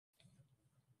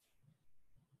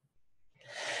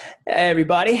Hey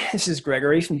everybody, this is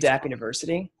Gregory from Dapp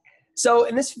University. So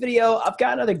in this video, I've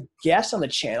got another guest on the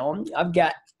channel. I've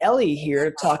got Elie here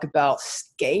to talk about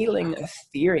scaling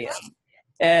Ethereum.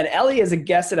 And Elie is a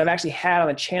guest that I've actually had on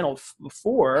the channel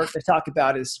before to talk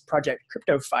about his project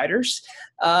Crypto Fighters.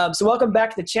 So welcome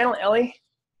back to the channel, Elie.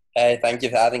 Hey, thank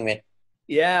you for having me.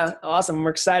 Yeah, awesome.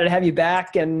 We're excited to have you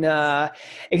back and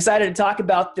excited to talk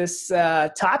about this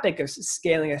topic of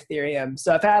scaling Ethereum.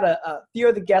 So I've had a few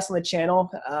of the guests on the channel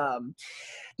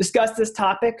discuss this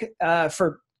topic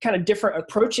for kind of different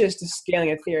approaches to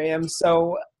scaling Ethereum.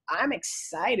 So I'm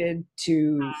excited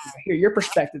to hear your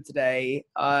perspective today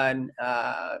on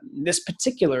this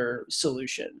particular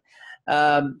solution.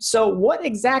 So what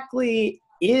exactly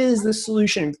is the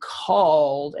solution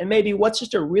called, and maybe what's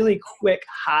just a really quick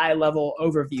high level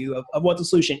overview of what the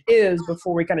solution is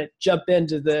before we kind of jump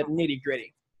into the nitty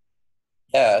gritty?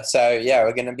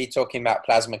 We're going to be talking about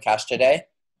Plasma Cash today,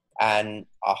 and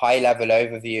a high level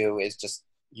overview is just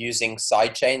using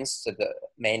sidechains to the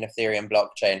main Ethereum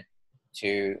blockchain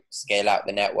to scale out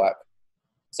the network.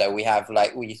 So we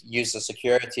use the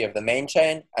security of the main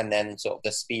chain and then sort of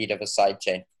the speed of a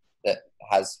sidechain that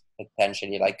has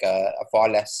potentially like a far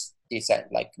less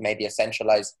decent, like maybe a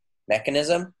centralized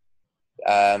mechanism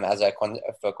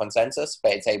for consensus,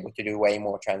 but it's able to do way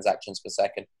more transactions per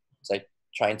second. So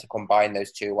trying to combine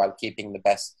those two while keeping the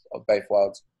best of both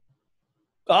worlds.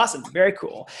 Awesome. Very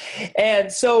cool.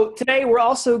 And so today we're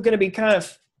also going to be kind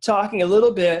of talking a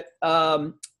little bit,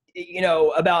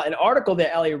 about an article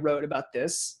that Elie wrote about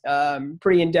this,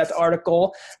 pretty in-depth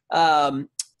article.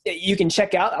 You can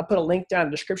check out. I'll put a link down in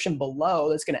the description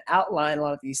below that's going to outline a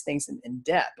lot of these things in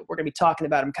depth. But we're going to be talking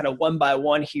about them kind of one by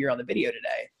one here on the video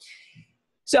today.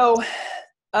 So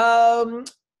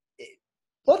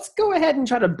let's go ahead and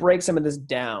try to break some of this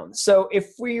down. So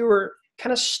if we were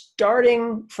kind of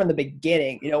starting from the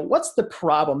beginning, what's the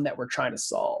problem that we're trying to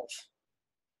solve?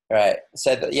 Right.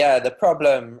 So the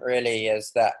problem really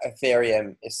is that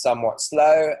Ethereum is somewhat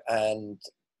slow and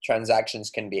transactions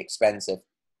can be expensive.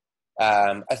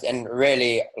 And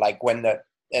really, like when the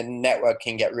network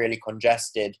can get really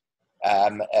congested,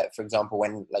 for example,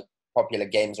 when like popular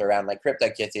games around like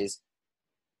CryptoKitties,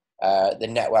 the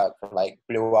network like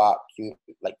blew up,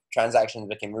 transactions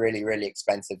became really, really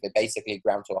expensive. They basically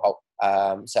ground to a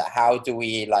halt. So how do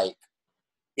we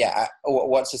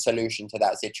what's the solution to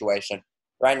that situation?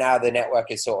 Right now, the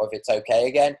network is it's okay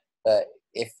again, but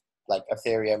if like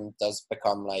Ethereum does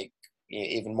become like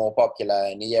even more popular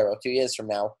in a year or 2 years from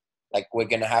now, like we're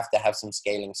going to have some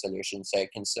scaling solutions so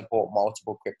it can support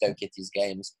multiple CryptoKitties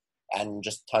games and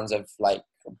just tons of like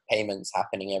payments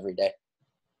happening every day.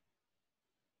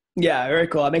 Yeah, very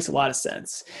cool. That makes a lot of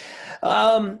sense.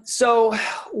 So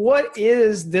what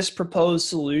is this proposed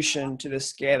solution to the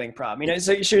scaling problem?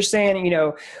 So you're saying,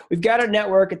 we've got a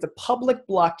network, it's a public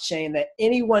blockchain that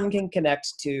anyone can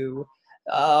connect to,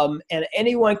 and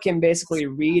anyone can basically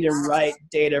read and write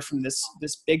data from this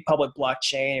big public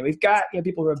blockchain. And we've got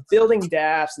people who are building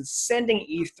dApps and sending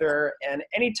Ether, and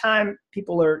anytime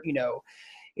people are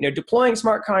deploying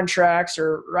smart contracts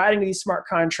or writing these smart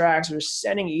contracts or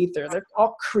sending Ether, they're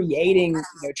all creating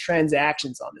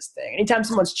transactions on this thing. Anytime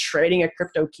someone's trading a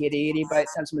CryptoKitty, anytime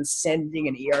someone's sending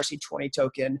an ERC20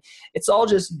 token, it's all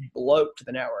just bloat to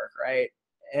the network, right?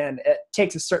 And it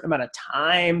takes a certain amount of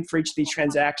time for each of these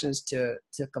transactions to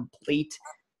complete.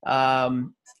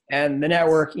 And the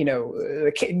network,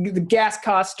 the gas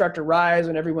costs start to rise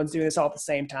when everyone's doing this all at the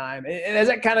same time. And is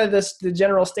that kind of the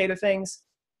general state of things?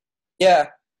 Yeah.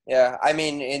 I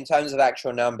mean, in terms of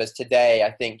actual numbers today,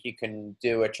 I think you can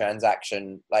do a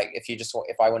transaction. Like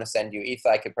if I want to send you Ether,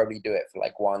 I could probably do it for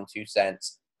like 1-2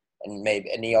 cents. And maybe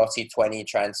an ERC20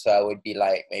 transfer would be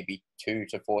like maybe 2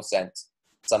 to 4 cents.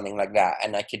 Something like that,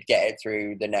 and I could get it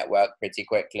through the network pretty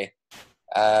quickly.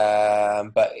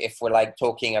 But if we're like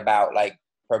talking about like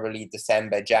probably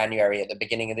December, January at the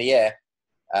beginning of the year,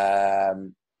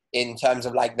 in terms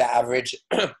of like the average,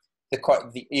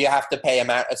 you have to pay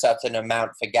a certain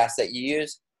amount for gas that you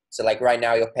use. So like right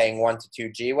now you're paying 1 to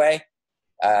 2 Gwei,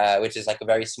 which is like a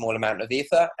very small amount of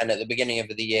Ether, and at the beginning of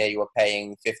the year you were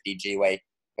paying 50 Gwei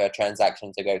per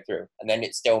transaction to go through, and then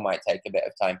it still might take a bit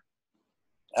of time.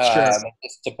 Sure.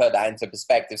 Just to put that into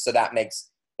perspective, so that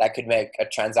could make a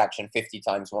transaction 50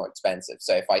 times more expensive.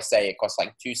 So if I say it costs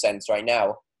like 2 cents right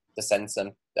now to send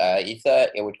some Ether,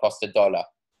 it would cost $1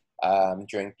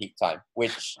 during peak time,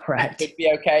 which Right. could be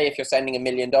okay if you're sending $1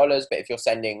 million, but if you're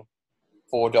sending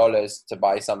 $4 to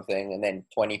buy something and then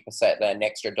 20% an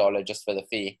extra dollar just for the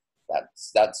fee,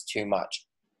 that's too much.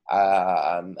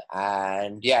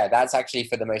 And yeah, that's actually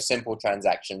for the most simple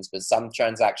transactions, but some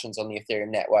transactions on the Ethereum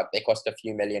network, they cost a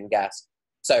few million gas.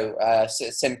 So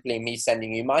simply me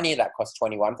sending you money, that costs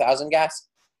 21,000 gas.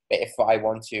 But if I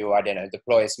want to, I don't know,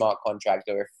 deploy a smart contract,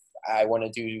 or if I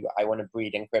want to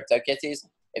breed in CryptoKitties,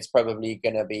 it's probably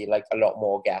going to be like a lot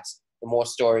more gas. The more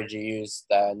storage you use,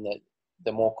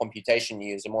 the more computation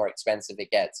you use, the more expensive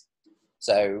it gets.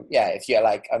 So yeah, if you're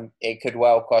like, it could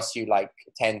well cost you like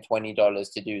 $10,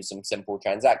 $20 to do some simple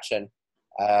transaction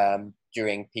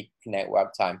during peak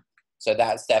network time. So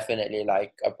that's definitely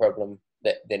like a problem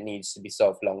that needs to be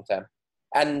solved long term.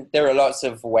 And there are lots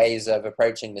of ways of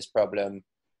approaching this problem.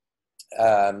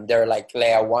 There are like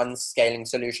layer 1 scaling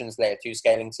solutions, layer 2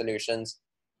 scaling solutions.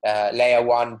 Layer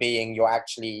 1 being you're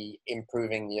actually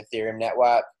improving the Ethereum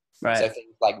network. Right. So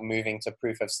things like moving to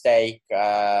proof of stake,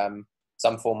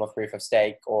 some form of proof of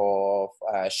stake, or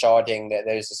sharding.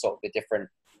 Those are sort of the different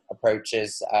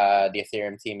approaches the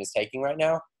Ethereum team is taking right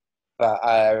now. But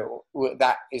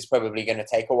that is probably going to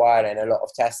take a while and a lot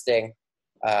of testing.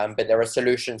 But there are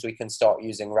solutions we can start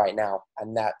using right now.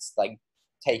 And that's like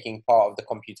taking part of the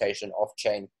computation off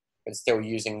chain, but still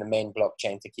using the main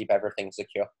blockchain to keep everything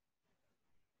secure.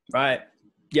 Right.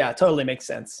 Yeah, totally makes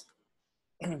sense.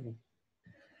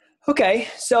 Okay.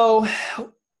 So,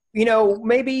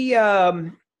 maybe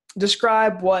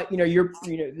describe what,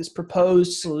 this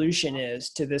proposed solution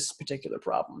is to this particular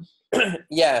problem.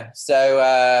 Yeah.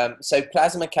 So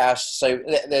Plasma Cash. So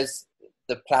there's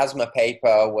the Plasma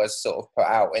paper was sort of put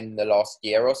out in the last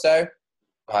year or so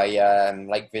by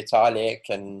like Vitalik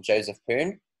and Joseph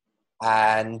Poon.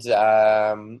 And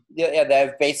there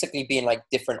have basically been like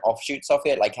different offshoots of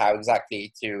it, like how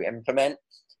exactly to implement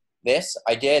this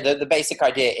idea. The basic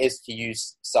idea is to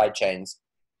use sidechains.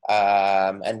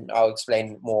 And I'll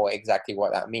explain more exactly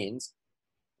what that means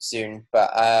soon.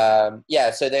 But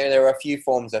so there are a few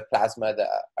forms of Plasma that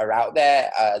are out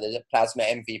there. The Plasma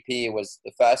MVP was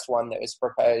the first one that was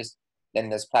proposed. Then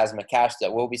there's Plasma Cash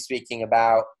that we'll be speaking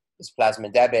about. There's Plasma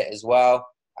Debit as well.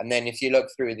 And then if you look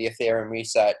through the Ethereum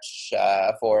research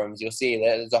forums, you'll see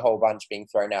there's a whole bunch being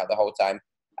thrown out the whole time.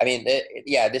 I mean,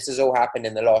 this has all happened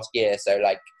in the last year. So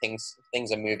like things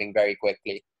are moving very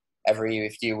quickly. Every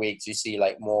few weeks you see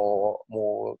like more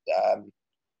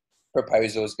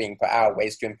proposals being put out,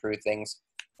 ways to improve things,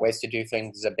 ways to do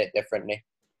things a bit differently.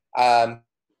 But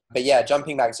yeah,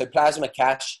 jumping back. So Plasma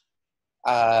Cash,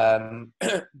 I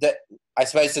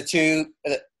suppose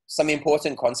some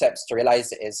important concepts to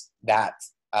realize is that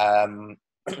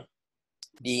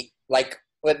we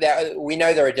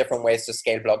know there are different ways to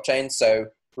scale blockchains. So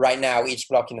right now, each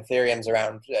block in Ethereum is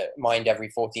around mined every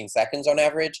 14 seconds on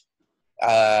average.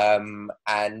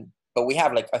 But we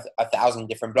have like 1,000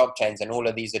 different blockchains, and all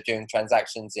of these are doing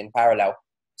transactions in parallel.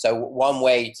 So one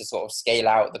way to sort of scale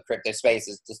out the crypto space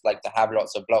is just like to have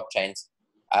lots of blockchains.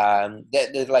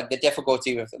 There's like the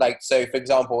difficulty with so for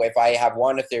example, if I have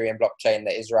one Ethereum blockchain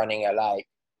that is running at like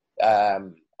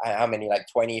how many, like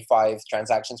 25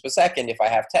 transactions per second, if I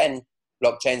have 10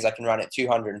 blockchains, I can run at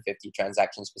 250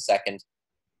 transactions per second.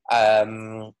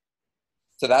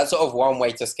 So that's sort of one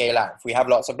way to scale out. If we have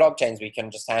lots of blockchains, we can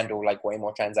just handle like way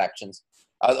more transactions.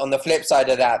 On the flip side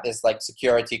of that, there's like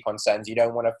security concerns. You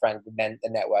don't want to fragment the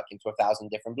network into 1,000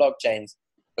 different blockchains,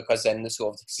 because then the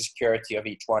sort of security of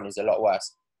each one is a lot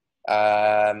worse.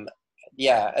 And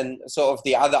sort of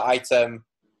the other item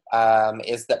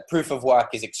is that proof of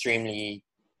work is extremely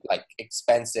like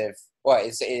expensive. Well,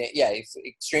 it's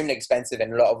extremely expensive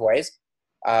in a lot of ways.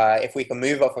 If we can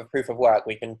move off of proof of work,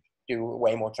 we can do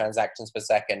way more transactions per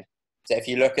second. So if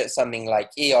you look at something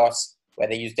like EOS, where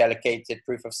they use delegated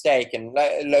proof of stake, and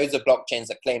loads of blockchains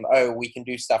that claim, we can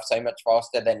do stuff so much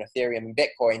faster than Ethereum and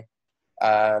Bitcoin,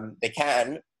 they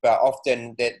can, but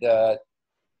often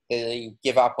they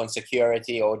give up on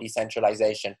security or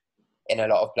decentralization in a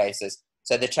lot of places.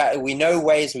 So we know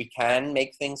ways we can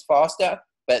make things faster,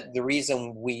 but the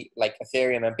reason we like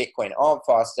Ethereum and Bitcoin aren't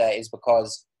faster is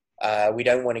because we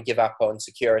don't want to give up on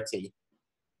security,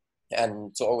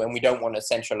 and we don't want a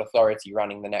central authority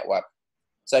running the network.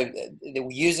 So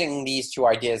using these two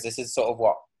ideas, this is sort of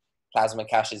what Plasma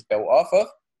Cash is built off of.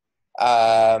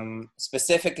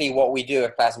 Specifically, what we do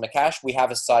at Plasma Cash, we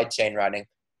have a sidechain running.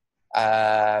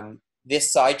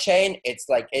 This sidechain,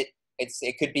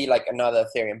 it could be like another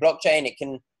Ethereum blockchain.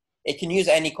 It can use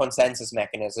any consensus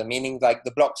mechanism, meaning like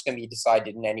the blocks can be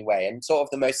decided in any way. And sort of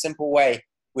the most simple way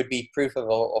would be proof of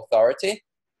authority.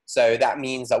 So that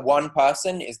means that one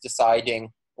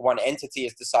entity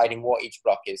is deciding what each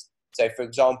block is. So for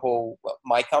example,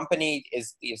 my company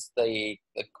is the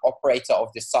operator of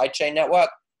this sidechain network,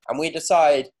 and we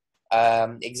decide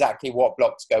exactly what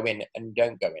blocks go in and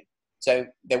don't go in. So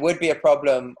there would be a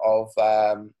problem of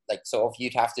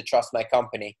you'd have to trust my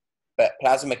company, but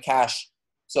Plasma Cash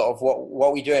sort of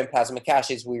what we do in Plasma Cash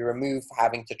is we remove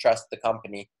having to trust the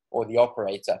company or the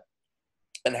operator.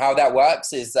 And how that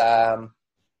works is the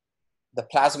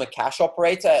Plasma Cash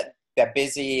operator, they're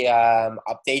busy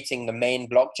updating the main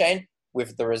blockchain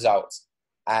with the results.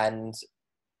 And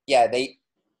yeah,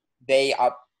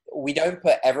 we don't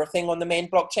put everything on the main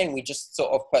blockchain. We just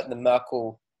sort of put the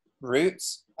Merkle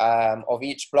roots of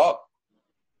each block.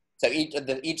 So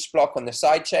each block on the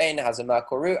side chain has a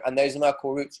Merkle root, and those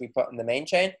Merkle roots we put on the main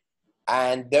chain.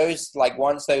 And those, like,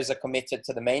 once those are committed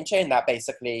to the main chain, that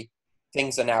basically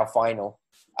things are now final.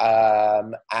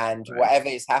 And whatever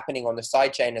is happening on the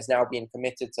side chain is now being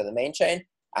committed to the main chain.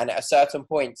 And at a certain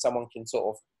point, someone can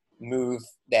sort of move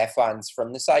their funds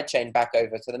from the side chain back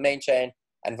over to the main chain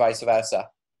and vice versa.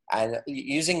 And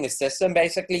using this system,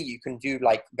 basically, you can do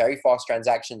like very fast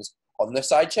transactions on the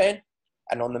side chain.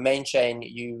 And on the main chain,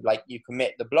 you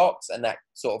commit the blocks, and that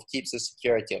sort of keeps the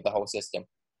security of the whole system.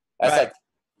 That's like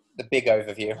the big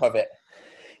overview of it.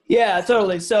 Yeah,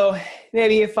 totally. So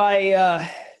maybe if I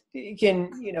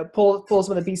can, pull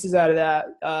some of the pieces out of that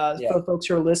for folks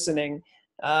who are listening.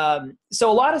 So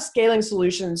a lot of scaling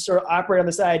solutions sort of operate on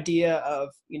this idea of,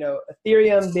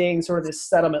 Ethereum being sort of this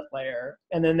settlement layer.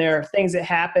 And then there are things that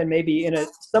happen maybe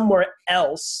somewhere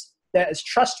else that is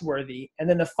trustworthy. And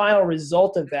then the final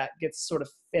result of that gets sort of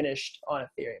finished on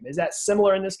Ethereum. Is that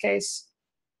similar in this case?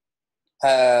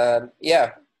 Yeah.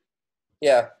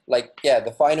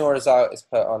 The final result is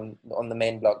put on the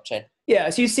main blockchain. Yeah,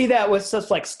 so you see that with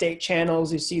stuff like state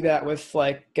channels. You see that with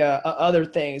other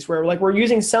things where we're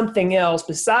using something else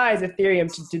besides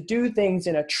Ethereum to do things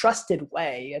in a trusted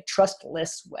way, a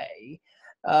trustless way,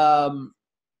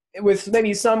 with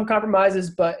maybe some compromises,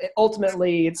 but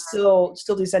ultimately it's still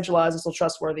decentralized, it's still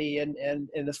trustworthy, and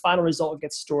the final result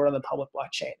gets stored on the public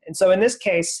blockchain. And so in this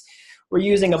case, we're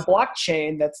using a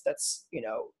blockchain that's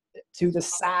to the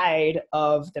side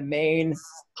of the main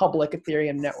public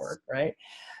Ethereum network, right?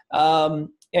 And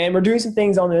we're doing some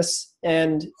things on this,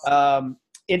 and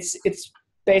it's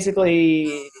basically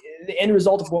the end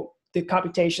result of what the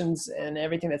computations and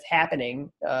everything that's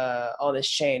happening on this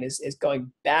chain is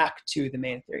going back to the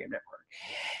main Ethereum network.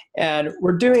 And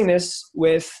we're doing this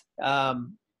with,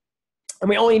 and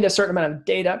we only need a certain amount of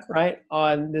data, right,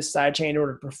 on this side chain in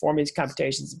order to perform these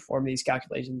computations, perform these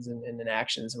calculations and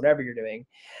actions, whatever you're doing,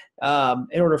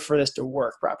 in order for this to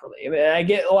work properly. I mean, I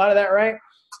get a lot of that right?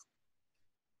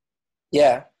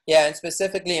 Yeah, and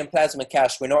specifically in Plasma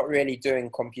Cash, we're not really doing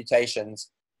computations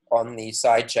on the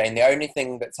side chain. The only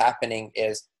thing that's happening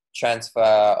is transfer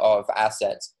of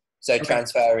assets. So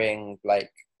transferring like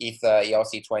Ether,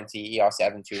 ERC20,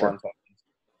 ERC721 tokens.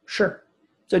 Sure.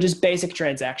 So just basic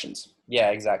transactions.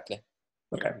 Yeah, exactly.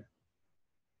 Okay.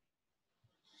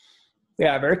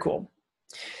 Yeah, very cool.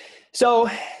 So,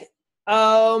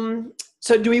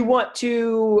 so do we want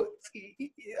to?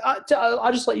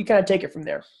 I'll just let you kind of take it from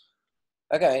there.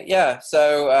 Okay, yeah.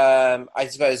 So I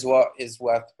suppose what is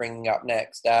worth bringing up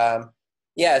next. So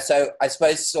I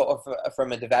suppose sort of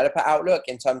from a developer outlook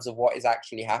in terms of what is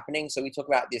actually happening. So we talk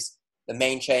about the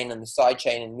main chain and the side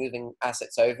chain and moving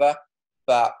assets over.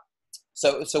 But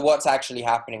so what's actually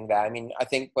happening there? I mean, I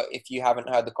think, but if you haven't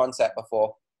heard the concept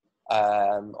before,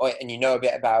 and you know a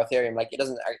bit about Ethereum, like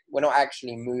we're not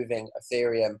actually moving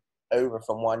Ethereum over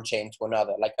from one chain to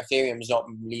another. Like Ethereum is not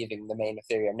leaving the main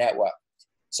Ethereum network.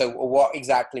 So what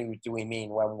exactly do we mean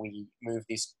when we move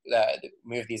these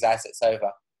assets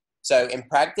over? So in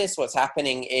practice, what's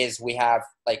happening is we have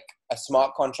like a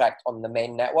smart contract on the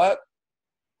main network,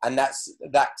 and that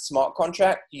smart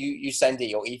contract, you send it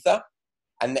your Ether,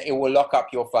 and it will lock up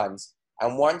your funds.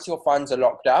 And once your funds are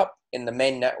locked up in the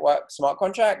main network smart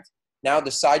contract, now the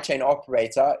sidechain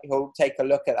operator, he'll take a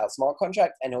look at that smart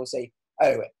contract and he'll say,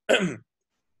 oh,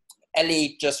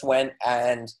 Elie just went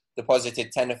and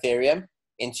deposited 10 Ethereum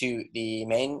into the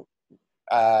main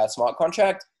smart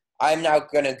contract. I'm now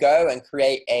going to go and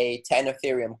create a 10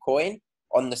 Ethereum coin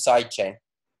on the sidechain.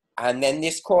 And then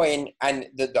this coin, and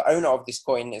the owner of this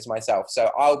coin is myself. So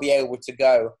I'll be able to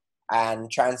go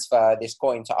and transfer this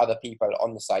coin to other people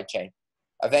on the sidechain.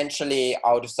 Eventually,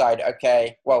 I'll decide,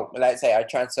 okay, well, let's say I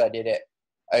transferred it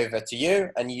over to you,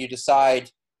 and you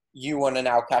decide you want to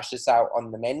now cash this out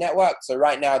on the main network. So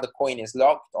right now, the coin is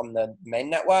locked on the main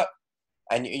network,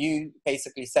 and you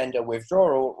basically send a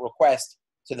withdrawal request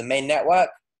to the main network,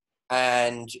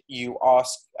 and you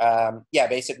ask,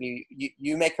 basically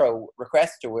you make a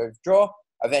request to withdraw.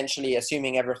 Eventually,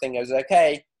 assuming everything is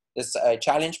okay, there's a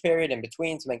challenge period in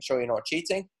between to make sure you're not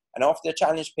cheating. And after the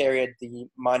challenge period, the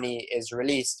money is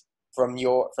released from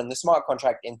the smart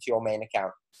contract into your main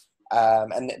account.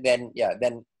 And then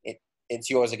it's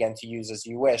yours again to use as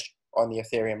you wish on the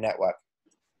Ethereum network.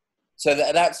 So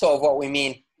that's sort of what we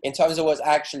mean in terms of what's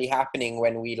actually happening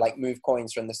when we like move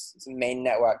coins from the main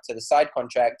network to the side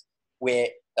contract. We're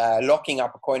locking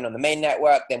up a coin on the main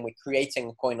network, then we're creating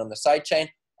a coin on the side chain.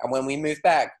 And when we move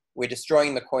back, we're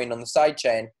destroying the coin on the side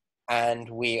chain, and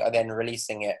we are then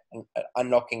releasing it and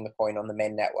unlocking the coin on the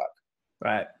main network.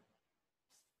 Right.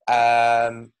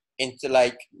 Into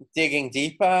like digging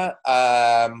deeper,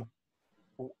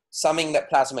 something that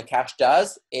Plasma Cash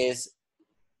does is,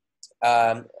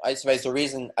 I suppose the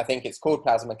reason I think it's called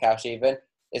Plasma Cash even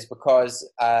is because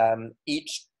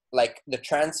each, like the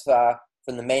transfer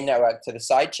from the main network to the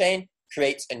side chain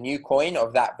creates a new coin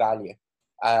of that value.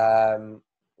 I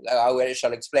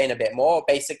shall explain a bit more.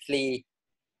 Basically,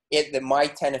 my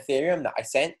 10 Ethereum that I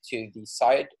sent to the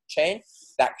side chain,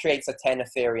 that creates a 10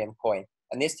 Ethereum coin.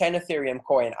 And this 10 Ethereum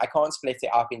coin, I can't split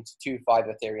it up into 2 5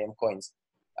 Ethereum coins.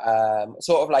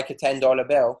 Sort of like a $10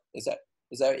 bill. Is that,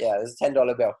 yeah, it's a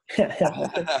 $10 bill.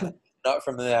 Not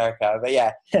from America, but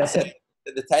yeah. So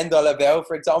the $10 bill,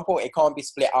 for example, it can't be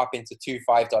split up into 2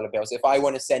 $5 bills. If I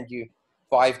want to send you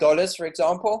 $5, for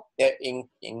example, in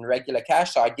regular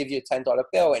cash, so I'd give you a $10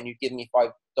 bill and you give me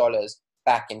 $5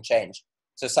 back in change.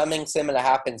 So something similar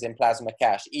happens in Plasma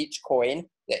Cash. Each coin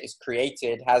that is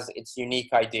created has its unique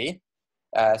ID,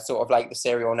 sort of like the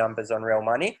serial numbers on real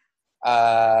money.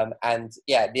 And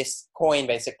yeah, this coin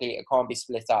basically, it can't be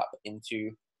split up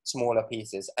into smaller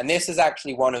pieces. And this is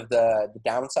actually one of the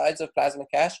downsides of Plasma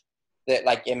Cash, that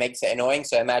like it makes it annoying.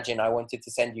 So imagine I wanted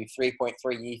to send you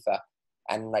 3.3 Ether,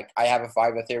 and like I have a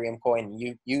 5 Ethereum coin.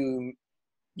 You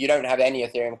don't have any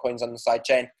Ethereum coins on the side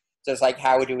chain. So it's like,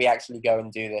 how do we actually go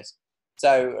and do this?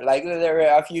 So like there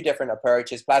are a few different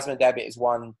approaches. Plasma Debit is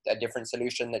a different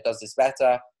solution that does this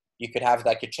better. You could have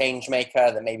like a change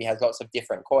maker that maybe has lots of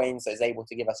different coins that is able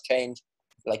to give us change,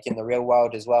 like in the real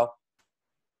world as well.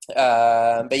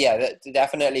 But yeah,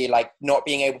 definitely like not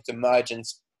being able to merge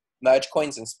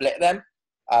coins and split them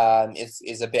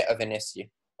is a bit of an issue.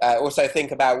 Also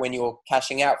think about when you're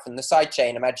cashing out from the side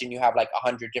chain. Imagine you have like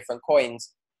 100 different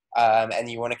coins and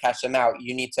you want to cash them out.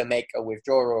 You need to make a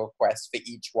withdrawal request for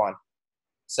each one.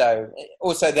 So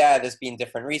also there's been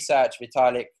different research.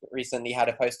 Vitalik recently had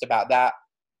a post about that.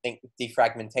 I think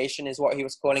defragmentation is what he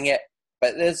was calling it.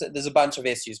 But there's a bunch of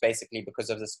issues basically because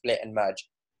of the split and merge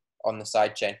on the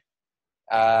side chain.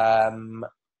 So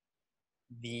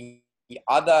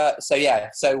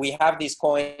we have these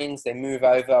coins, they move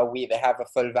over, they have a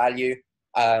full value,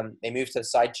 they move to the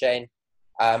side chain.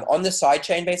 On the side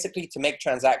chain, basically, to make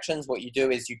transactions, what you do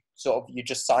is you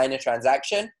just sign a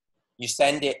transaction, you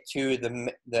send it to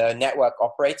the network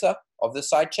operator of the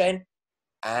side chain,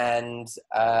 and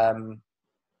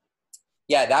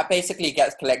that basically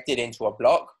gets collected into a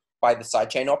block by the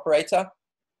sidechain operator.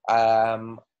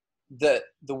 The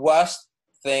worst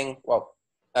thing, we'll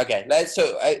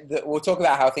talk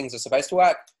about how things are supposed to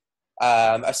work.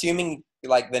 Assuming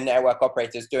like the network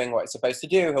operator is doing what it's supposed to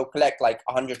do, he'll collect like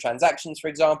 100 transactions, for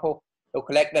example. He'll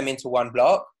collect them into one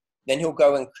block. Then he'll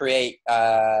go and create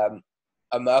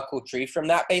a Merkle tree from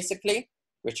that, basically,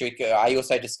 which I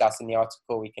also discuss in the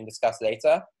article. We can discuss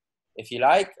later if you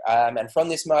like. And from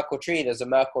this Merkle tree, there's a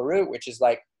Merkle root, which is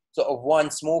like sort of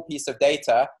one small piece of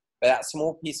data. But that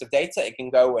small piece of data, it can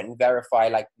go and verify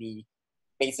like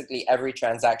basically every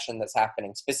transaction that's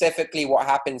happening. Specifically, what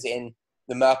happens in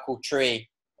the Merkle tree.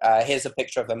 Here's a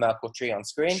picture of the Merkle tree on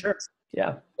screen. Sure.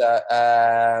 Yeah.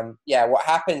 What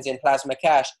happens in Plasma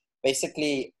Cash?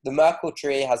 Basically, the Merkle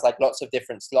tree has like lots of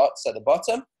different slots at the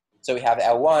bottom. So we have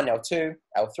L1, L2,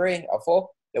 L3, L4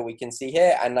 that we can see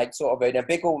here. And like sort of in a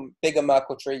bigger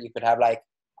Merkle tree, you could have like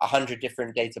 100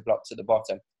 different data blocks at the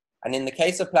bottom. And in the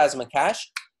case of Plasma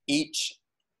Cash, each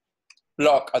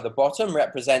block at the bottom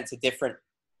represents a different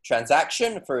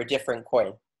transaction for a different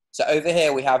coin. So over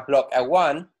here, we have block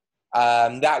L1.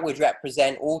 That would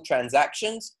represent all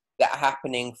transactions that are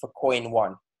happening for coin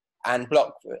 1. And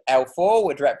block L4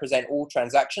 would represent all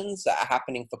transactions that are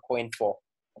happening for coin 4.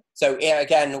 So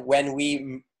again, when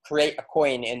we create a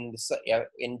coin in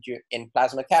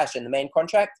Plasma Cash in the main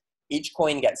contract, each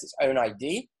coin gets its own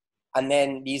ID. And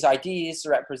then these IDs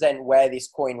represent where this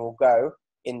coin will go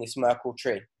in this Merkle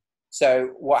tree.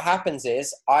 So what happens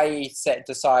is I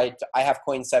decide I have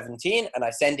coin 17 and I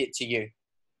send it to you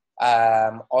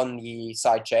on the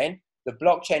side chain. The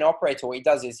blockchain operator, what he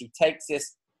does is he takes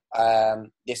this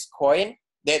coin,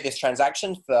 this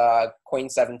transaction for coin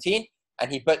 17,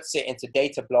 and he puts it into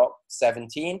data block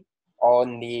 17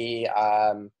 on the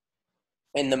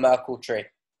in the Merkle tree.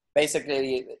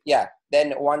 Basically,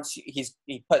 then once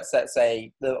he puts, let's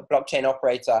say, the blockchain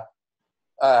operator,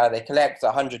 they collect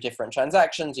 100 different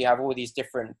transactions. You have all these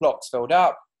different blocks filled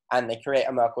up, and they create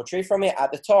a Merkle tree from it.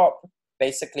 At the top,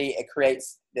 basically it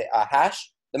creates a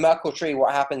hash. The Merkle tree,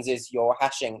 what happens is you're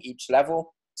hashing each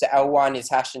level. So L1 is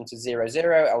hashed into 0,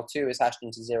 0, L2 is hashed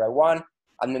into 0, 1,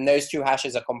 and then those two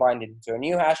hashes are combined into a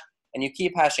new hash, and you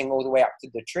keep hashing all the way up to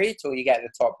the tree till you get the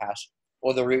top hash,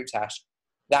 or the root hash.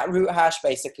 That root hash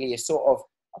basically is sort of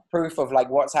a proof of like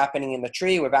what's happening in the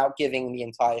tree without giving the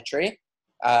entire tree.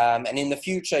 And in the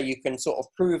future, you can sort of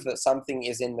prove that something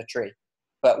is in the tree.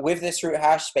 But with this root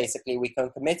hash, basically, we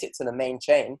can commit it to the main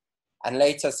chain, and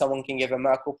later someone can give a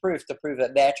Merkle proof to prove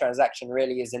that their transaction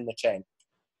really is in the chain.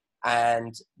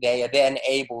 And they are then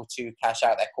able to cash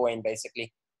out their coin,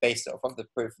 basically, based off of the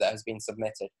proof that has been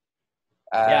submitted.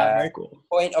 Yeah, very cool. The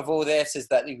point of all this is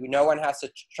that no one has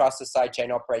to trust a sidechain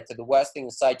operator. The worst thing a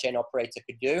sidechain operator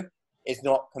could do is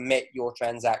not commit your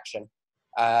transaction.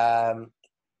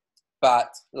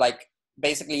 But like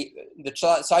basically, the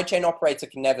sidechain operator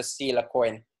can never steal a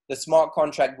coin. The smart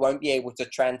contract won't be able to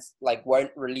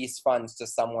won't release funds to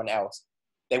someone else.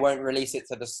 They won't release it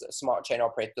to the smart chain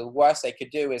operator. The worst they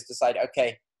could do is decide,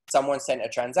 okay, someone sent a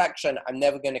transaction, I'm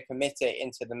never going to commit it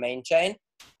into the main chain.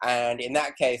 And in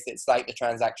that case, it's like the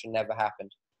transaction never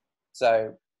happened.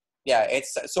 So yeah,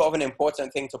 it's sort of an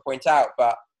important thing to point out,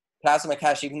 but Plasma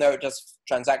Cash, even though it does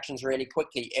transactions really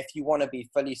quickly, if you want to be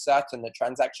fully certain the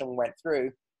transaction went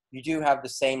through, you do have the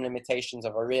same limitations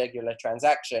of a regular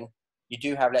transaction. You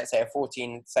do have, let's say, a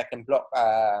 14-second block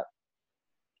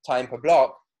time per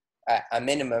block, a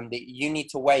minimum, that you need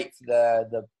to wait for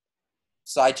the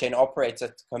sidechain operator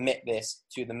to commit this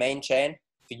to the main chain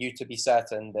for you to be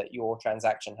certain that your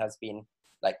transaction has been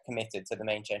like committed to the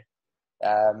main chain.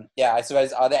 Yeah, I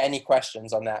suppose, are there any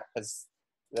questions on that? Because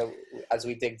as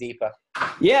we dig deeper.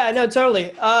 Yeah, no,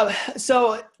 totally.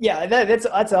 So yeah, that's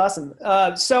awesome.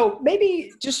 So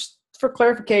maybe just for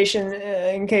clarification,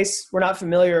 in case we're not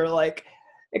familiar, like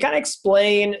kind of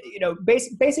explain,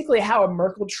 basically how a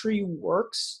Merkle tree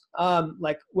works,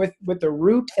 like with the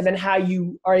root, and then how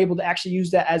you are able to actually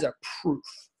use that as a proof.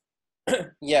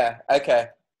 Yeah. Okay.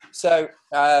 So,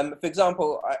 for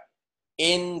example,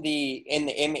 in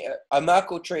a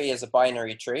Merkle tree is a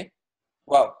binary tree.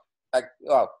 Well,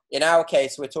 in our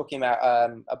case, we're talking about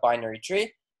a binary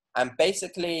tree, and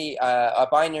basically a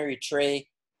binary tree.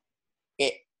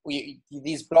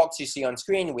 These blocks you see on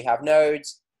screen, we have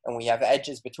nodes and we have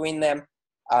edges between them,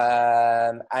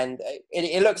 and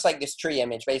it looks like this tree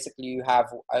image. Basically, you have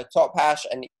a top hash,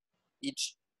 and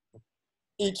each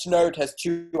node has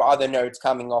two other nodes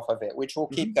coming off of it, which will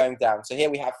keep going down. So here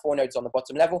we have 4 nodes on the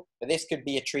bottom level, but this could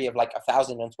be a tree of like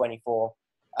 1,024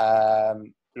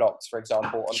 blocks, for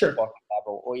example, on the bottom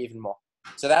level, or even more.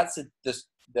 So that's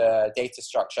the data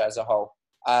structure as a whole.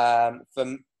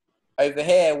 From over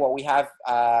here, what we have,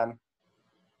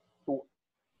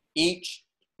 each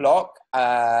block,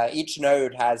 each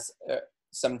node has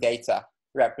some data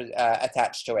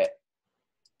attached to it.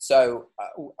 So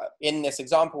in this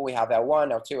example, we have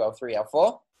L1, L2, L3,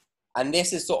 L4, and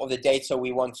this is sort of the data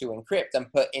we want to encrypt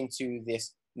and put into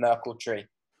this Merkle tree.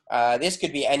 This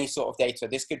could be any sort of data.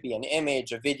 This could be an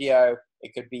image, a video.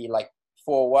 It could be like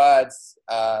 4 words,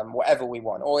 whatever we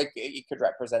want. Or it could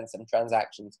represent some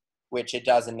transactions, which it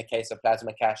does in the case of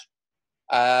Plasma Cash.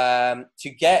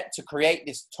 To create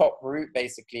this top root,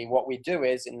 basically, what we do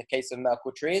is, in the case of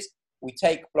Merkle trees, we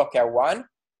take block L1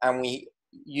 and we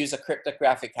use a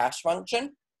cryptographic hash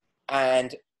function.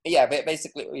 And yeah, but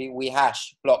basically we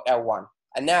hash block L1.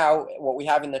 And now what we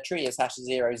have in the tree is hash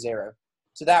 0, 0.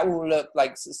 So that will look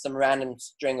like some random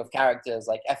string of characters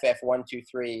like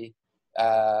FF123,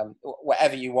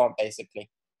 whatever you want, basically.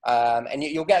 And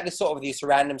you'll get this sort of this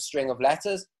random string of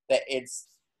letters that it's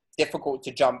difficult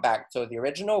to jump back to the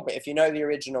original. But if you know the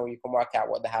original, you can work out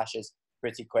what the hash is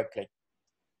pretty quickly.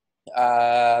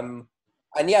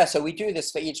 And yeah, so we do this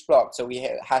for each block. So we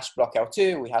hash block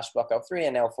L2, we hash block L3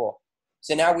 and L4.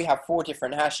 So now we have 4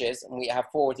 different hashes, and we have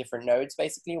 4 different nodes,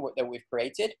 basically, that we've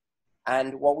created.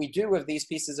 And what we do with these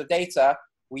pieces of data,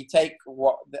 we take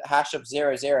what the hash of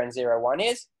 0, 0 and 0, 1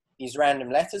 is, these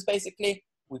random letters, basically,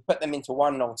 we put them into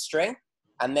one long string,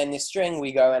 and then this string,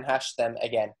 we go and hash them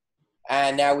again.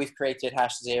 And now we've created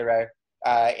hash 0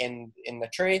 in the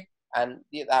tree, and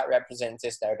that represents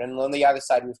this node. And on the other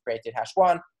side, we've created hash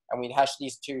 1, and we hash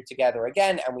these 2 together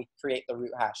again, and we create the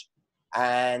root hash.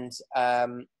 And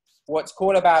what's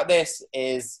cool about this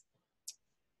is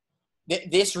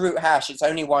this root hash, it's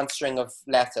only one string of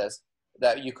letters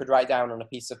that you could write down on a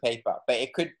piece of paper, but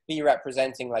it could be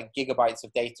representing like gigabytes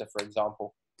of data, for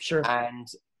example. Sure. And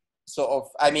sort of,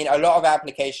 I mean, a lot of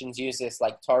applications use this,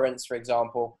 like torrents, for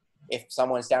example. If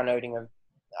someone's downloading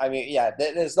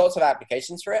there's lots of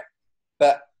applications for it.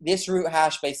 But this root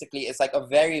hash basically is like a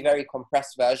very, very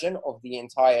compressed version of the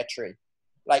entire tree.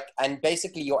 and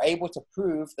basically you're able to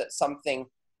prove that something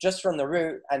just from the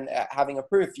root, and having a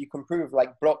proof, you can prove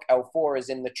like block L4 is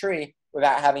in the tree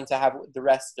without having to have the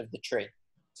rest of the tree.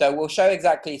 So we'll show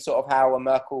exactly sort of how a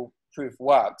Merkle proof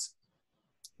works.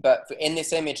 But in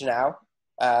this image now,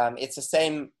 it's the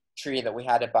same tree that we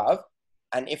had above.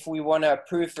 And if we want to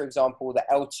prove, for example, that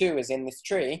L2 is in this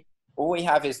tree, all we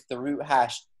have is the root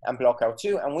hash and block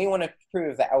L2, and we want to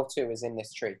prove that L2 is in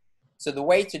this tree. So the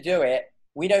way to do it,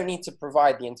 we don't need to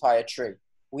provide the entire tree.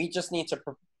 We just need to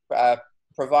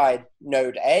provide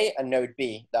node A and node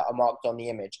B that are marked on the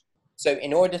image. So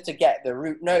in order to get the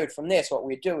root node from this, what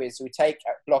we do is we take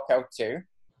block L2,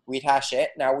 we'd hash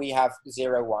it. Now we have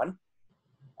 0, 1.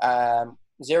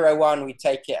 0, 1, we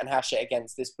take it and hash it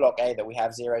against this block A that we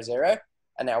have 0, 0.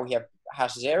 And now we have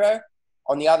hash 0.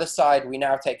 On the other side, we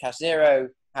now take hash 0,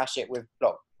 hash it with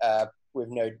with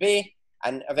node B,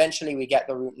 and eventually we get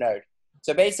the root node.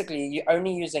 So basically,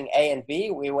 only using A and B,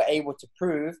 we were able to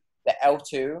prove that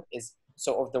L2 is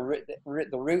sort of the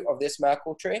root of this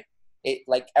Merkle tree.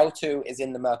 Like L2 is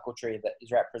in the Merkle tree that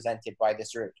is represented by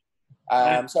this root.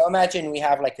 So imagine we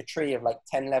have like a tree of like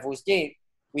 10 levels deep.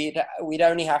 We'd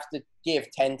only have to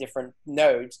give 10 different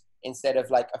nodes instead of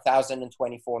like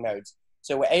 1,024 nodes.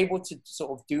 So we're able to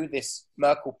sort of do this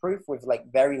Merkle proof with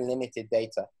like very limited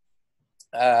data.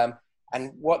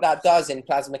 And what that does in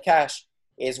Plasma Cash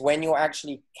is when you're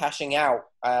actually cashing out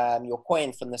your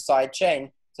coin from the side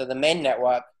chain to the main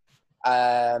network,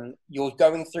 you're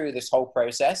going through this whole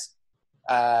process.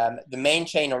 The main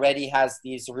chain already has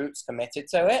these roots committed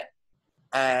to it.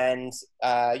 And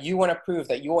you want to prove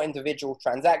that your individual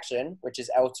transaction, which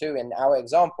is L2 in our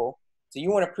example, so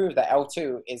you want to prove that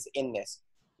L2 is in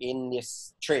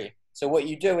this tree. So what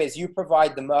you do is you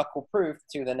provide the Merkle proof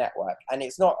to the network, and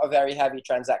it's not a very heavy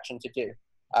transaction to do.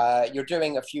 You're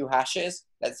doing a few hashes,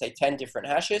 let's say 10 different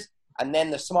hashes, and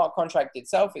then the smart contract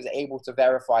itself is able to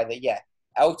verify that, yeah,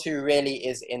 L2 really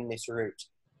is in this root.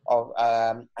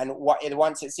 And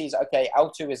once it sees, okay,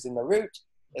 L2 is in the root,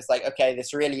 it's like, okay,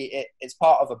 this really it's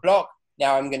part of a block.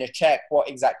 Now I'm going to check what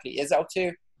exactly is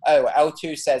L2. Oh,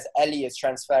 L2 says Elie is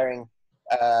transferring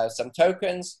some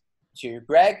tokens to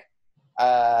Greg.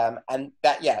 And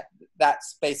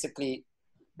that's basically,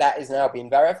 that is now being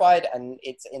verified and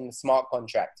it's in the smart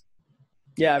contract.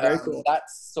 Yeah, very cool.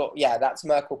 That's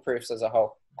Merkle proofs as a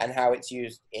whole and how it's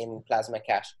used in Plasma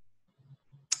Cash.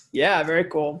 Yeah, very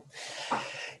cool.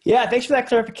 Yeah, thanks for that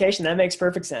clarification. That makes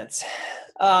perfect sense.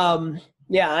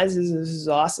 Yeah, this is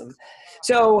awesome.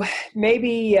 So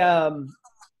maybe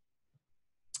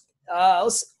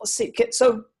let's see.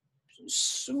 So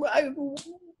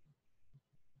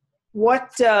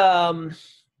what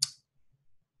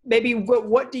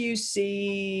do you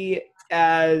see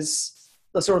as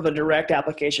the sort of a direct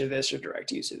application of this or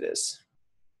direct use of this?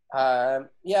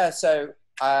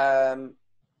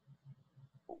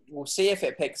 We'll see if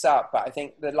it picks up, but I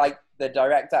think that like the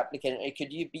direct application, it could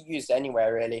be used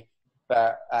anywhere really.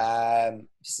 But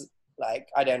like,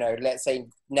 I don't know, let's say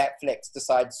Netflix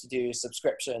decides to do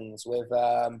subscriptions with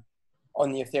on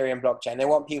the Ethereum blockchain. They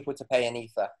want people to pay in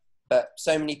Ether, but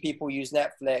so many people use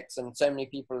Netflix and so many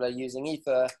people are using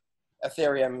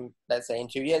Ethereum, let's say in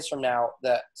 2 years from now,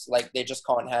 that like they just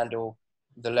can't handle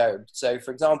the load. So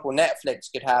for example,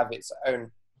 Netflix could have its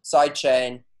own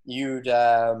sidechain.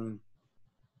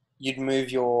 You'd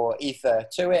move your Ether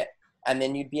to it, and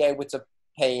then you'd be able to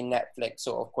pay Netflix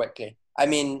sort of quickly. I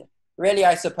mean, really,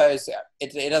 I suppose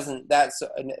it doesn't. That's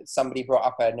somebody brought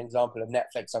up an example of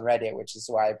Netflix on Reddit, which is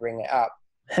why I bring it up.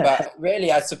 But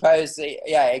really, I suppose,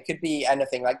 it could be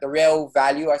anything. Like the real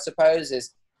value, I suppose,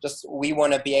 is just we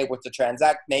want to be able to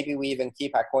transact. Maybe we even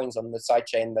keep our coins on the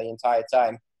sidechain the entire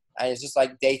time, and it's just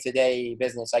like day-to-day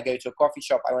business. I go to a coffee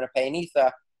shop, I want to pay in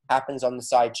Ether, happens on the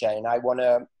sidechain. I want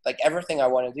to, like, everything I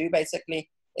want to do basically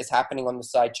is happening on the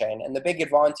sidechain. And the big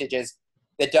advantage is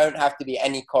there don't have to be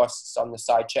any costs on the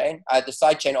sidechain. The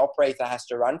sidechain operator has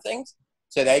to run things,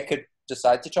 so they could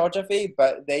decide to charge a fee,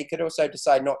 but they could also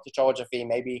decide not to charge a fee.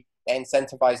 Maybe they're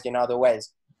incentivized in other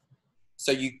ways.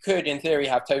 So you could, in theory,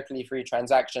 have totally free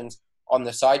transactions on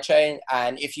the sidechain.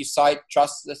 And if you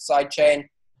trust the sidechain,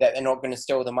 that they're not going to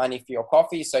steal the money for your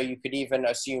coffee, so you could even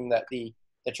assume that the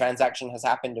transaction has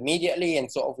happened immediately,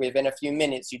 and sort of within a few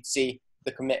minutes, you'd see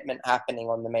the commitment happening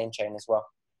on the main chain as well.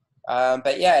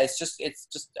 But yeah, it's just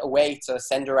a way to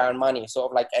send around money,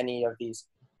 sort of like any of these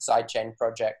sidechain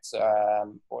projects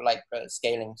or like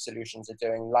scaling solutions are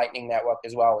doing. Lightning Network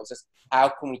as well. It's just how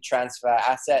can we transfer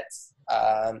assets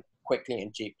quickly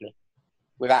and cheaply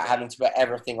without having to put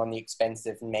everything on the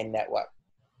expensive main network.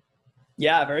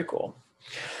 Yeah, very cool.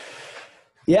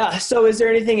 Yeah. So is there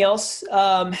anything else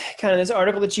kind of this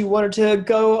article that you wanted to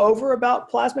go over about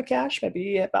Plasma Cash,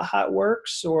 maybe about how it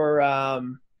works, or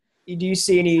do you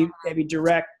see any maybe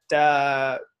direct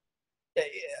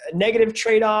negative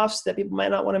trade-offs that people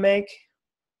might not want to make?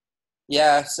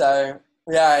 Yeah, so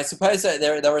yeah, I suppose that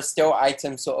there are still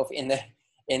items sort of in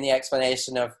the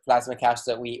explanation of Plasma Cash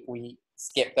that we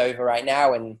skipped over right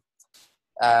now, and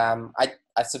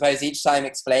I suppose each time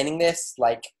explaining this,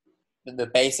 like the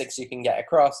basics you can get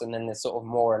across, and then there's sort of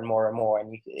more and more and more,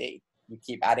 and you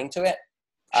keep adding to it.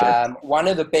 Sure. One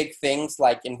of the big things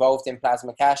like involved in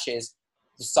Plasma Cash is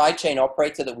the sidechain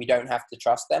operator that we don't have to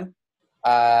trust them.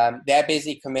 They're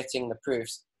busy committing the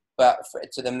proofs,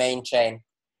 to the main chain.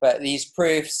 But these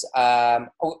proofs,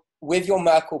 with your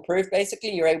Merkle proof,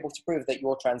 basically, you're able to prove that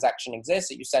your transaction exists,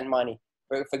 that you send money.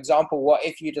 For example, what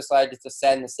if you decided to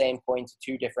send the same coin to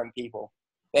two different people?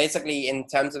 Basically, in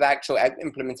terms of actual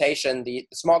implementation, the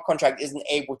smart contract isn't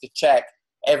able to check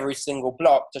every single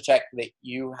block to check that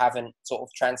you haven't sort of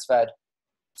transferred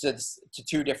to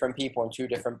two different people in two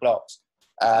different blocks.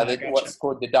 Gotcha. What's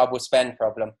called the double spend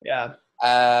problem. Yeah.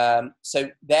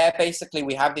 So there, basically,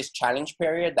 we have this challenge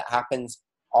period that happens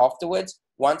afterwards.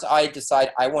 Once I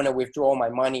decide I want to withdraw my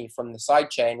money from the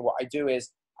sidechain, what I do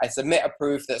is I submit a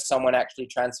proof that someone actually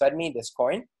transferred me this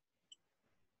coin.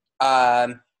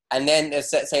 And then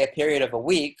there's, let's say, a period of a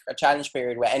week, a challenge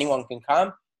period where anyone can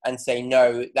come and say,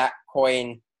 no, that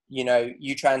coin,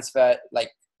 you transfer,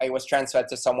 like it was transferred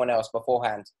to someone else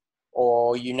beforehand,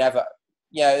 or you never,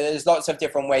 there's lots of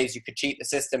different ways you could cheat the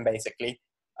system, basically.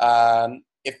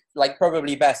 If like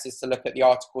probably best is to look at the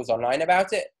articles online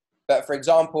about it. But for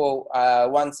example,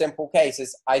 one simple case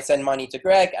is I send money to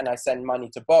Greg and I send money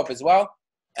to Bob as well.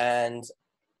 And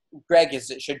Greg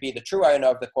should be the true owner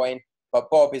of the coin, but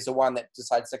Bob is the one that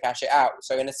decides to cash it out.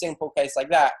 So in a simple case like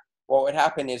that, what would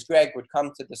happen is Greg would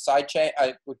come to the sidechain,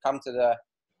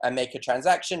 and make a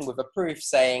transaction with a proof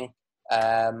saying,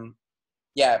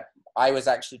 yeah, I was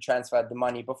actually transferred the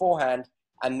money beforehand,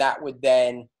 and that would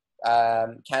then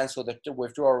cancel the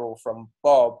withdrawal from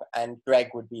Bob, and Greg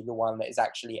would be the one that is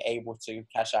actually able to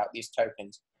cash out these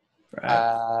tokens.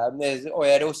 Right. Or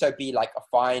it'd also be like a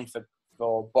fine for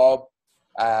Bob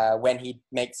when he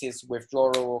makes his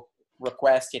withdrawal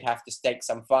request. He'd have to stake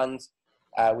some funds,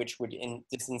 which would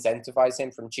disincentivize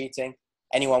him from cheating.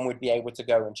 Anyone would be able to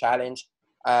go and challenge.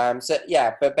 So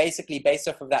yeah, but basically based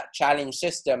off of that challenge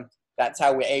system, that's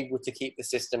how we're able to keep the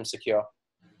system secure.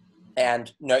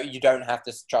 And no, you don't have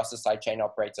to trust the sidechain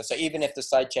operator. So even if the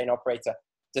sidechain operator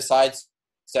decides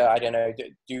to, I don't know,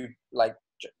 do like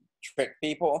trick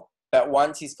people, but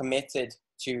once he's committed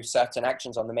to certain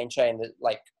actions on the main chain, that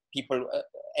like people,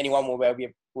 anyone will be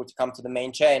able to come to the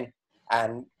main chain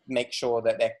and make sure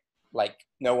that they're like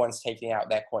no one's taking out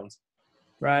their coins.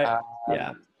 Right.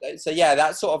 Yeah. So yeah,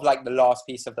 that's sort of like the last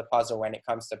piece of the puzzle when it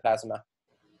comes to Plasma,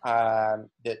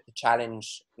 the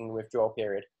challenge and withdrawal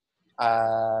period.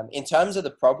 In terms of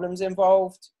the problems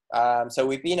involved, so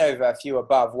we've been over a few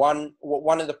above.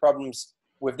 One of the problems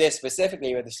with this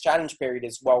specifically, with this challenge period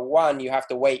is, well, one, you have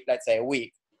to wait, let's say, a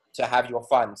week to have your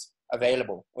funds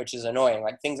available, which is annoying.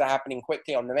 Like things are happening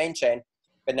quickly on the main chain,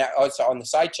 but now also on the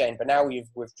side chain, but now you've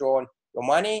withdrawn your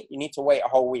money, you need to wait a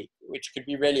whole week, which could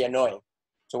be really annoying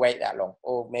to wait that long,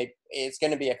 or maybe it's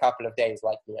going to be a couple of days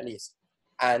likely at least.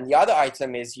 And the other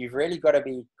item is you've really got to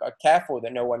be careful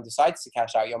that no one decides to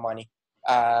cash out your money.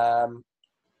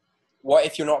 What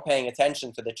if you're not paying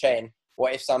attention to the chain?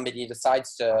 What if somebody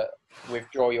decides to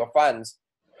withdraw your funds?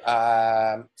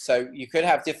 So you could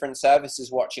have different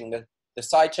services watching the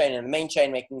side chain and the main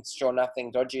chain, making sure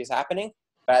nothing dodgy is happening.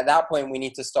 But at that point, we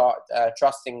need to start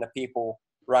trusting the people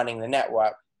running the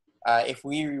network. If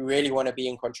we really want to be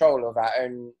in control of our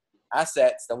own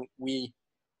assets, then we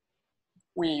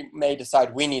may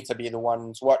decide we need to be the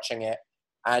ones watching it,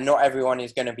 and not everyone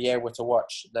is going to be able to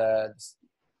watch the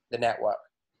network.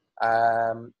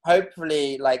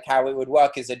 Hopefully, like how it would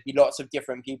work is there'd be lots of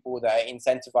different people that are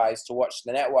incentivized to watch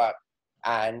the network,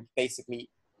 and basically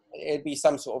it'd be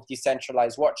some sort of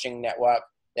decentralized watching network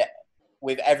that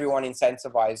with everyone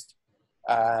incentivized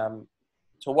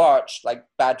to watch, like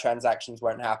bad transactions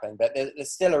won't happen. But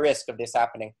there's still a risk of this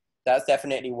happening. That's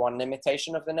definitely one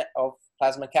limitation of of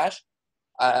Plasma Cash.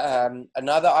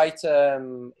 Another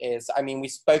item is, I mean, we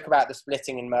spoke about the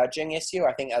splitting and merging issue.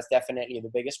 I think that's definitely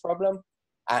the biggest problem.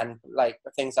 And like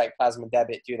things like Plasma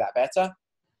Debit do that better.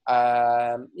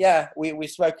 Yeah,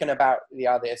 we've spoken about the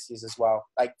other issues as well,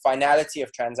 like finality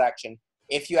of transaction.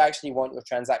 If you actually want your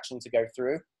transaction to go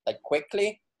through like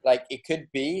quickly, like it could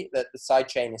be that the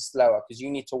sidechain is slower because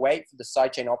you need to wait for the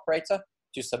sidechain operator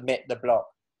to submit the block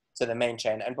to the main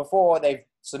chain. And before they've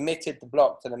submitted the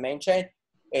block to the main chain,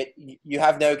 you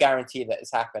have no guarantee that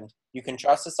it's happened. You can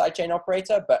trust the sidechain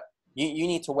operator, but you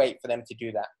need to wait for them to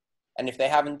do that. And if they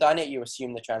haven't done it, you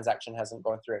assume the transaction hasn't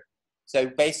gone through. So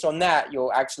based on that,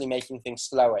 you're actually making things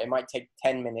slower. It might take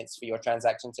 10 minutes for your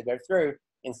transaction to go through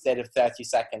instead of 30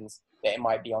 seconds that it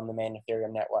might be on the main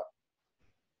Ethereum network.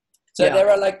 So there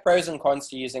are like pros and cons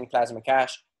to using Plasma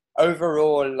Cash.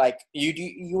 Overall, like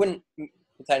you wouldn't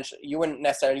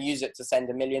necessarily use it to send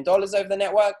 $1 million over the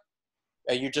network.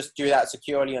 You just do that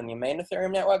securely on your main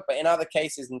Ethereum network. But in other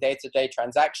cases, in day-to-day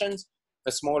transactions,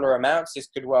 for smaller amounts, this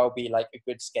could well be like a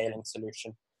good scaling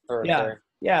solution for Ethereum.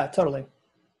 Yeah, totally.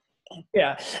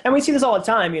 Yeah. And we see this all the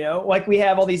time, like we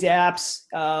have all these apps,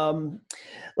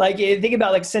 like think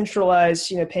about like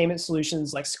centralized, payment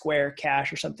solutions like Square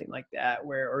Cash or something like that,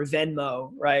 or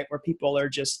Venmo, right? Where people are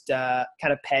just kind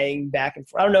of paying back and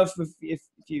forth. I don't know if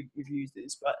you've used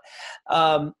these, but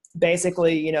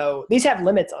basically, these have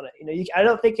limits on it. I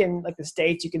don't think in like the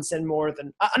States you can send more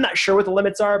than, I'm not sure what the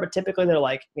limits are, but typically they're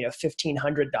like,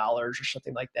 $1,500 or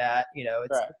something like that.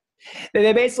 It's, right.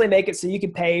 They basically make it so you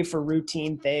can pay for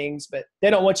routine things, but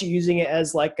they don't want you using it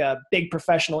as like a big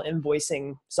professional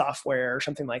invoicing software or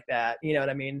something like that. You know what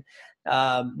I mean?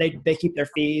 They keep their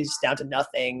fees down to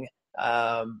nothing,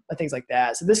 and things like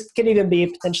that. So this could even be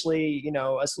potentially,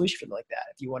 a solution like that.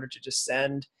 If you wanted to just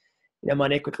send,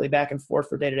 money quickly back and forth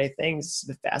for day-to-day things,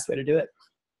 the fast way to do it.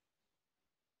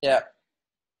 Yeah.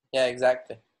 Yeah,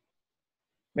 exactly.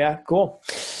 Yeah, cool.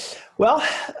 Well,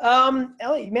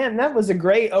 Elie, man, that was a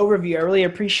great overview. I really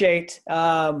appreciate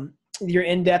your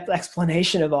in-depth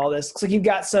explanation of all this. Looks like you've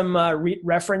got some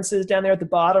references down there at the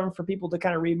bottom for people to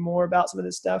kind of read more about some of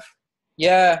this stuff.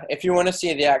 Yeah, if you want to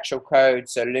see the actual code,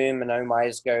 so Loom and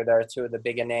OMISGO, there are two of the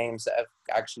bigger names that have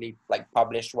actually like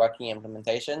published working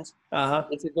implementations.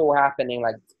 This is all happening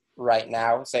like right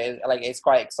now, so like it's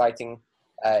quite exciting.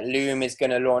 Loom is going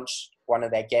to launch one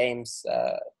of their games.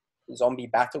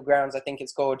 Zombie Battlegrounds, I think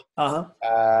it's called.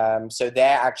 So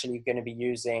they're actually going to be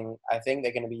using, I think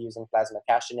they're going to be using Plasma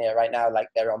Cash in it right now, like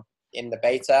they're in the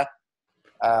beta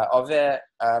of it.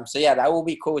 So yeah, that will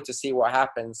be cool to see what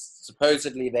happens.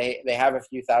 Supposedly they have a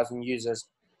few thousand users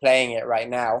playing it right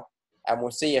now, and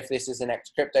we'll see if this is the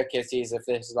next CryptoKitties, if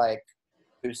this like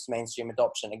boosts mainstream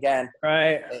adoption again.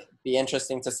 Right. It'd be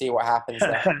interesting to see what happens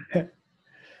there.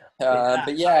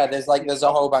 But yeah, there's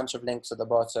a whole bunch of links at the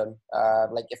bottom,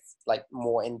 like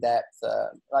more in depth,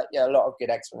 a lot of good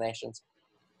explanations.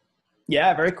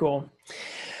 Yeah, very cool.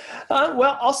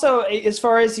 Well, also as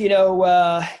far as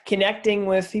connecting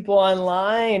with people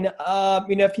online,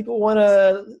 if people want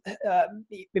to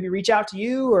maybe reach out to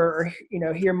you or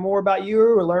hear more about you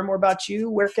or learn more about you,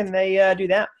 where can they do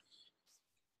that?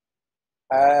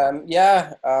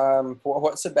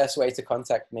 What's the best way to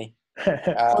contact me?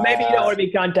 Well, maybe you don't want to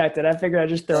be contacted. I figured I'd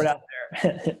just throw it out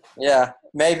there. Yeah,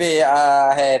 maybe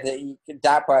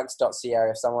dappworks.co.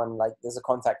 If someone there's a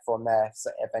contact form there, so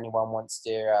if anyone wants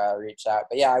to reach out.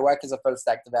 But yeah, I work as a full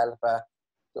stack developer,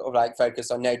 sort of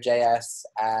focus on Node.js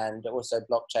and also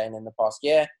blockchain in the past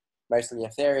year, mostly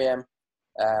Ethereum,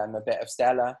 a bit of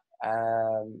Stellar.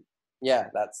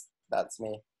 That's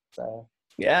me. So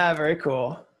yeah, very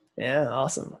cool. Yeah,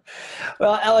 awesome.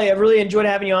 Well, Elie, I've really enjoyed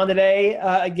having you on today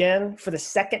again for the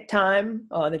second time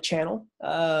on the channel.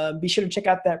 Be sure to check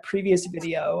out that previous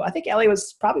video. I think Elie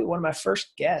was probably one of my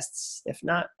first guests. If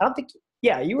not, I don't think,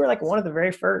 you were like one of the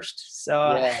very first.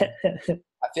 So yeah.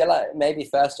 I feel like maybe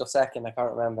first or second. I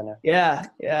can't remember now. Yeah,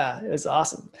 it was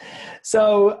awesome.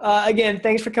 So again,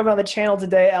 thanks for coming on the channel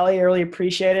today, Elie. I really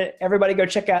appreciate it. Everybody go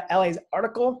check out Elie's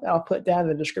article. I'll put down in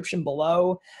the description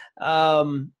below.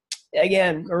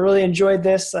 Again, I really enjoyed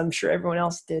this. I'm sure everyone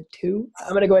else did too.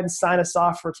 I'm going to go ahead and sign us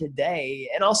off for today.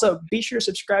 And also be sure to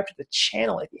subscribe to the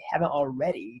channel if you haven't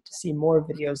already to see more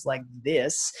videos like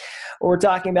this. We're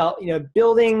talking about,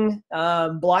 building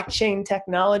blockchain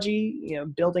technology,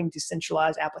 building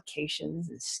decentralized applications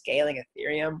and scaling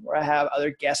Ethereum, where I have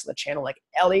other guests on the channel like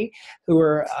Elie, who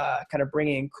are kind of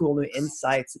bringing cool new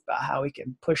insights about how we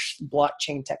can push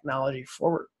blockchain technology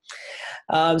forward.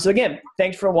 So again,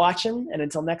 thanks for watching, and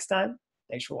until next time,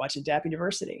 thanks for watching Dapp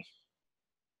University.